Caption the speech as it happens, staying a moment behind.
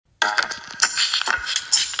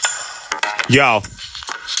Yo,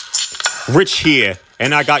 Rich here,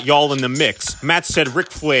 and I got y'all in the mix. Matt said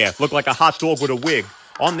Ric Flair, look like a hot dog with a wig.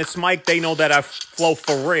 On this mic, they know that I flow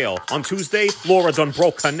for real. On Tuesday, Laura done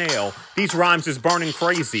broke her nail. These rhymes is burning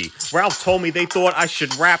crazy. Ralph told me they thought I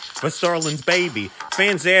should rap for Sterling's baby.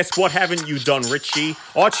 Fans ask, what haven't you done, Richie?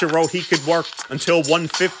 Archer wrote he could work until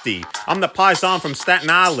 150. I'm the paisan from Staten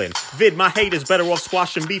Island. Vid, my hate is better off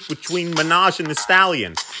squashing beef between Minaj and the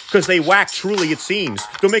Stallion. Cause they whack, truly it seems.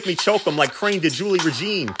 Don't make me choke them like Crane did Julie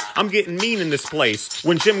Regine. I'm getting mean in this place.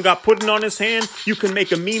 When Jim got pudding on his hand, you can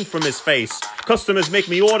make a meme from his face. Customers make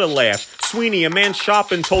me order laugh. Sweeney, a man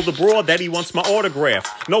shopping, told the broad that he wants my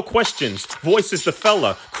autograph. No questions. Voice is the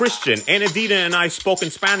fella. Christian, Anadita and I spoke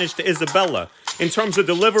in Spanish to Isabella. In terms of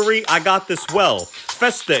delivery, I got this well.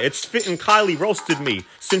 Festa, it's fitting Kylie roasted me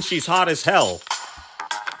since she's hot as hell.